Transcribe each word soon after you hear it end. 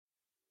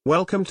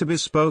Welcome to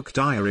Bespoke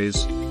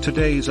Diaries.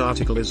 Today's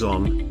article is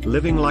on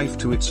Living Life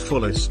to Its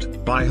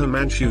Fullest by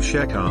Himanshu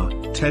Shekhar,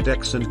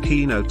 TEDx and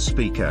keynote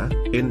speaker,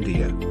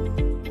 India.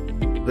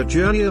 The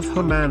journey of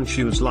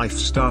Himanshu's life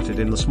started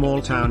in the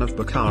small town of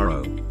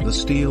Bokaro, the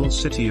steel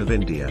city of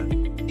India.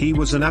 He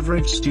was an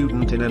average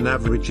student in an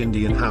average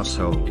Indian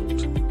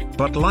household.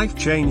 But life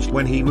changed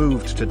when he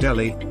moved to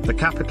Delhi, the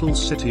capital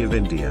city of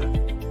India.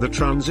 The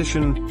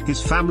transition,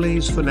 his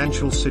family's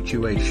financial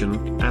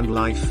situation, and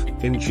life,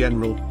 in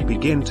general,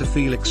 began to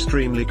feel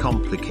extremely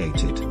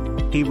complicated.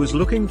 He was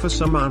looking for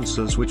some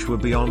answers which were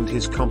beyond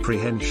his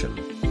comprehension.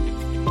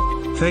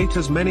 Fate,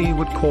 as many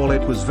would call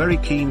it, was very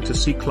keen to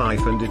seek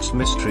life and its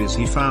mysteries.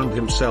 He found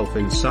himself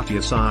in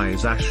Satya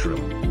Sai's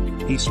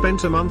ashram. He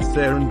spent a month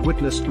there and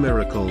witnessed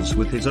miracles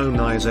with his own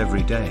eyes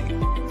every day.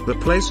 The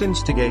place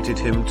instigated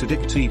him to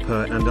dig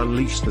deeper and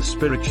unleash the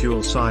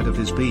spiritual side of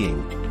his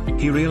being.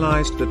 He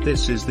realized that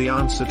this is the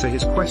answer to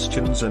his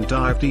questions and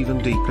dived even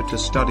deeper to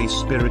study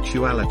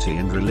spirituality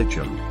and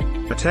religion.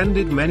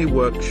 Attended many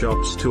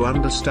workshops to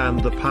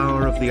understand the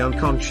power of the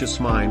unconscious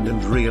mind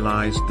and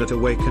realized that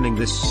awakening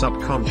this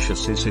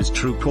subconscious is his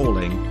true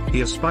calling.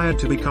 He aspired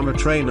to become a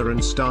trainer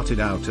and started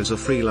out as a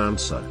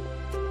freelancer.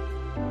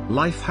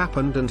 Life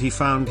happened and he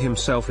found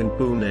himself in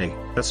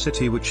Pune, a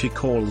city which he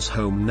calls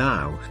home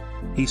now.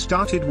 He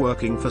started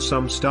working for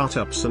some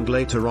startups and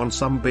later on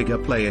some bigger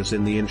players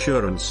in the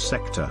insurance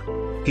sector.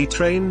 He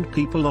trained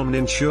people on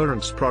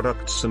insurance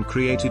products and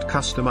created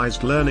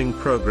customized learning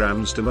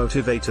programs to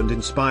motivate and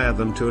inspire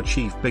them to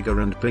achieve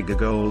bigger and bigger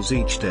goals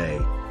each day.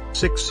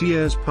 6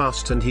 years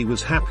passed and he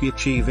was happy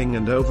achieving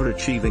and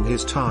overachieving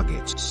his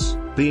targets,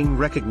 being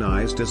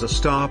recognized as a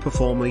star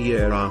performer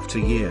year after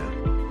year.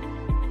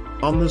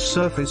 On the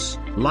surface,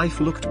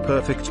 life looked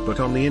perfect, but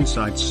on the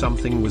inside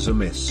something was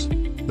amiss.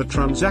 The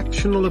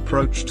transactional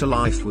approach to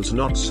life was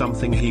not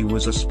something he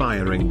was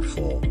aspiring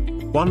for.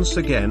 Once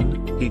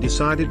again, he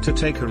decided to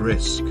take a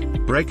risk,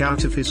 break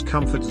out of his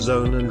comfort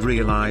zone and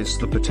realize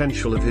the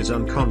potential of his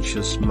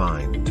unconscious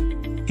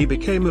mind. He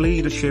became a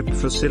leadership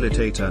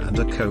facilitator and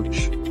a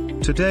coach.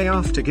 Today,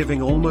 after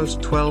giving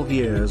almost 12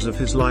 years of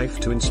his life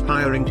to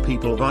inspiring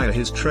people via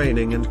his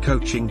training and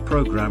coaching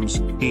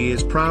programs, he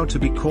is proud to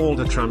be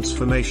called a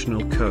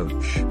transformational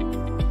coach.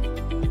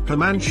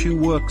 Himanshu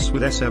works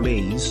with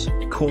SMEs,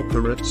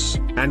 corporates,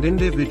 and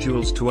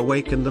individuals to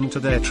awaken them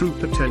to their true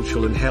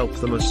potential and help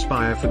them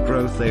aspire for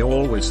growth they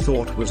always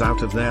thought was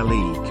out of their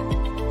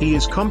league. He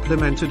is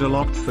complimented a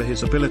lot for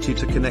his ability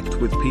to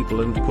connect with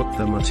people and put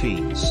them at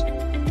ease.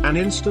 An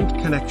instant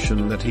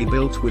connection that he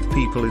built with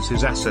people is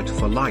his asset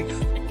for life.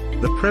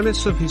 The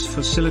premise of his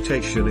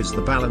facilitation is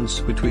the balance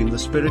between the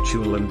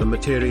spiritual and the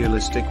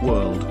materialistic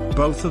world,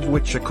 both of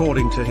which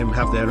according to him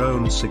have their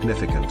own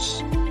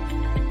significance.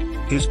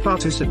 His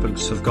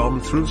participants have gone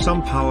through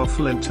some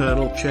powerful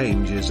internal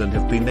changes and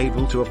have been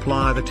able to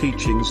apply the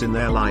teachings in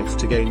their life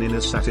to gain inner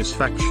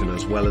satisfaction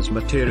as well as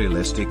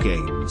materialistic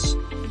gains.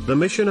 The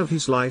mission of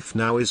his life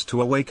now is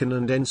to awaken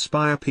and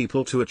inspire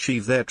people to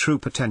achieve their true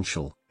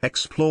potential,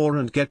 explore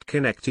and get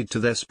connected to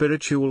their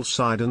spiritual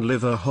side and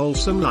live a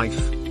wholesome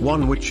life,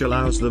 one which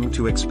allows them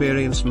to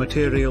experience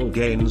material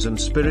gains and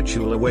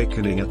spiritual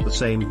awakening at the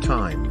same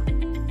time.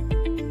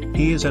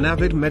 He is an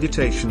avid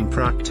meditation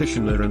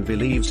practitioner and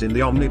believes in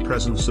the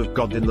omnipresence of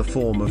God in the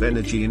form of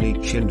energy in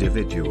each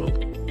individual.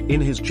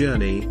 In his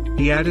journey,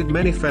 he added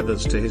many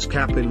feathers to his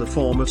cap in the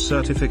form of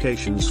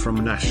certifications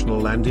from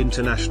national and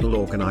international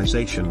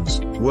organizations,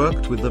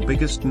 worked with the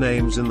biggest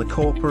names in the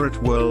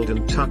corporate world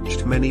and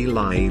touched many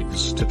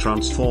lives to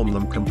transform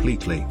them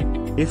completely.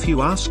 If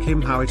you ask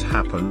him how it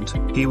happened,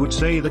 he would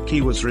say the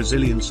key was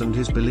resilience and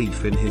his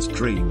belief in his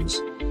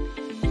dreams.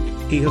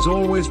 He has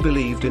always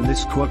believed in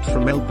this quote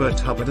from Albert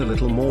Hubbard: a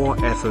little more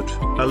effort,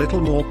 a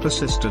little more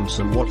persistence,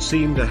 and what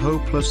seemed a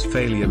hopeless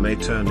failure may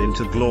turn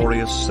into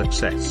glorious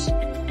success.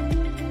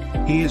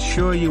 He is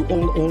sure you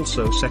all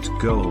also set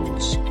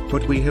goals,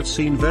 but we have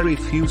seen very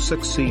few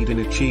succeed in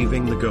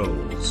achieving the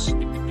goals.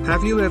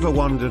 Have you ever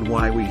wondered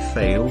why we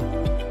fail?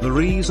 The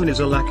reason is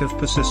a lack of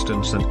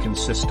persistence and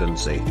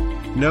consistency.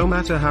 No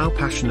matter how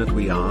passionate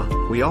we are,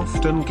 we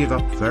often give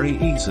up very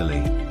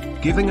easily.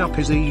 Giving up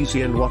is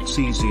easy, and what's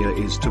easier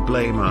is to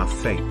blame our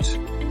fate.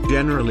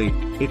 Generally,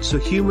 it's a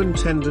human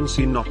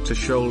tendency not to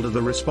shoulder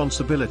the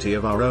responsibility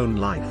of our own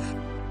life.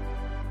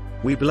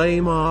 We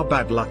blame our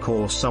bad luck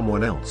or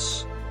someone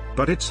else.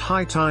 But it's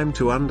high time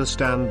to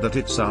understand that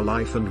it's our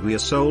life and we are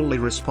solely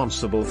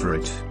responsible for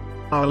it.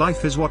 Our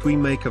life is what we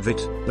make of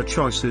it, the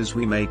choices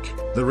we make,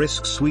 the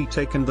risks we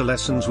take and the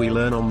lessons we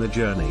learn on the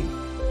journey.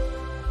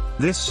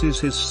 This is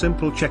his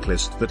simple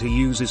checklist that he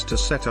uses to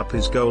set up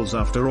his goals.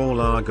 After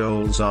all, our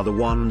goals are the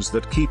ones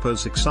that keep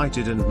us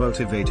excited and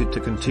motivated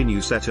to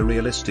continue. Set a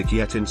realistic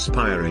yet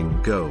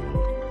inspiring goal.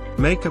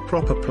 Make a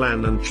proper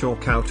plan and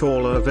chalk out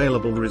all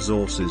available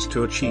resources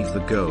to achieve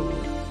the goal.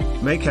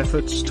 Make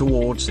efforts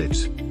towards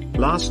it.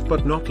 Last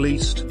but not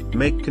least,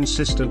 make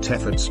consistent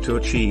efforts to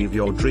achieve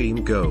your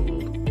dream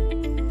goal.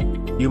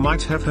 You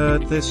might have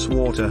heard this: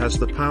 water has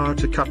the power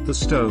to cut the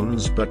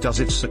stones, but does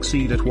it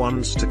succeed at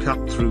once to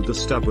cut through the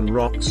stubborn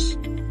rocks?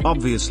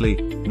 Obviously,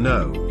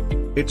 no.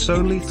 It's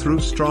only through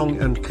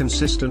strong and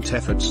consistent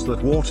efforts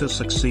that water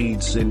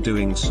succeeds in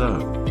doing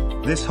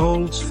so. This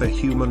holds for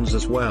humans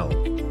as well.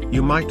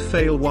 You might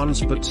fail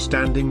once, but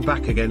standing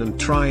back again and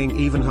trying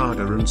even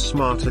harder and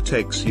smarter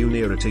takes you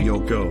nearer to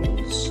your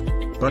goals.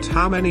 But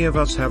how many of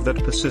us have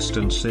that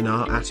persistence in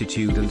our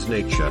attitude and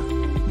nature?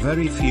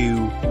 Very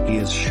few, he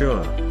is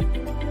sure.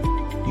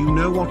 You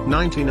know what?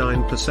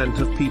 99%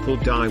 of people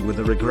die with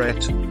a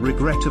regret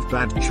of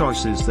bad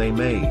choices they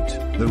made,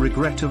 the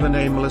regret of an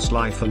aimless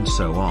life, and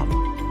so on.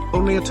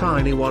 Only a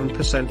tiny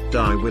 1%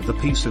 die with the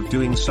peace of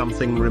doing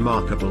something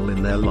remarkable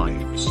in their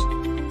lives.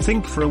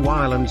 Think for a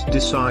while and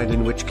decide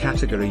in which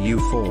category you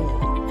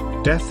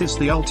fall. Death is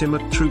the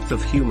ultimate truth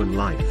of human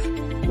life.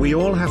 We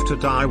all have to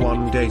die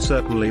one day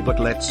certainly, but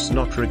let's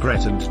not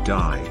regret and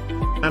die.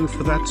 And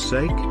for that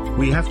sake,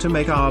 we have to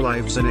make our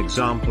lives an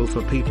example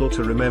for people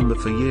to remember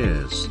for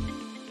years.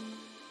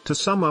 To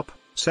sum up,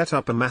 set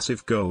up a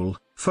massive goal,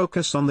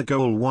 focus on the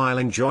goal while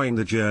enjoying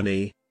the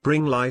journey,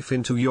 bring life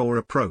into your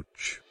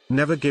approach,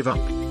 never give up,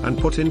 and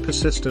put in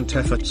persistent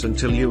efforts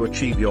until you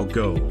achieve your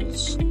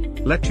goals.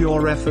 Let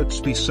your efforts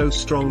be so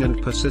strong and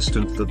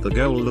persistent that the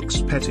goal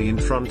looks petty in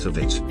front of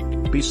it.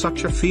 Be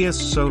such a fierce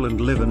soul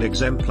and live an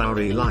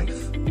exemplary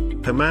life.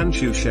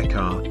 Himanshu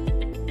Shekhar.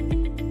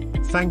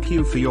 Thank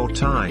you for your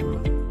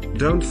time.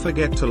 Don't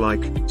forget to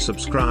like,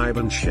 subscribe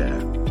and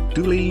share.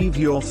 Do leave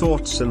your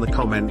thoughts in the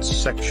comments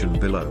section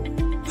below.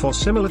 For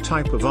similar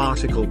type of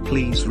article,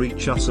 please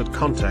reach us at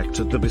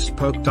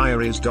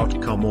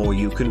contact@thebespokediaries.com, or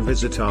you can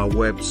visit our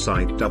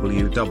website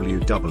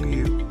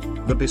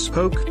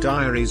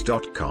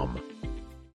www.thebespokediaries.com.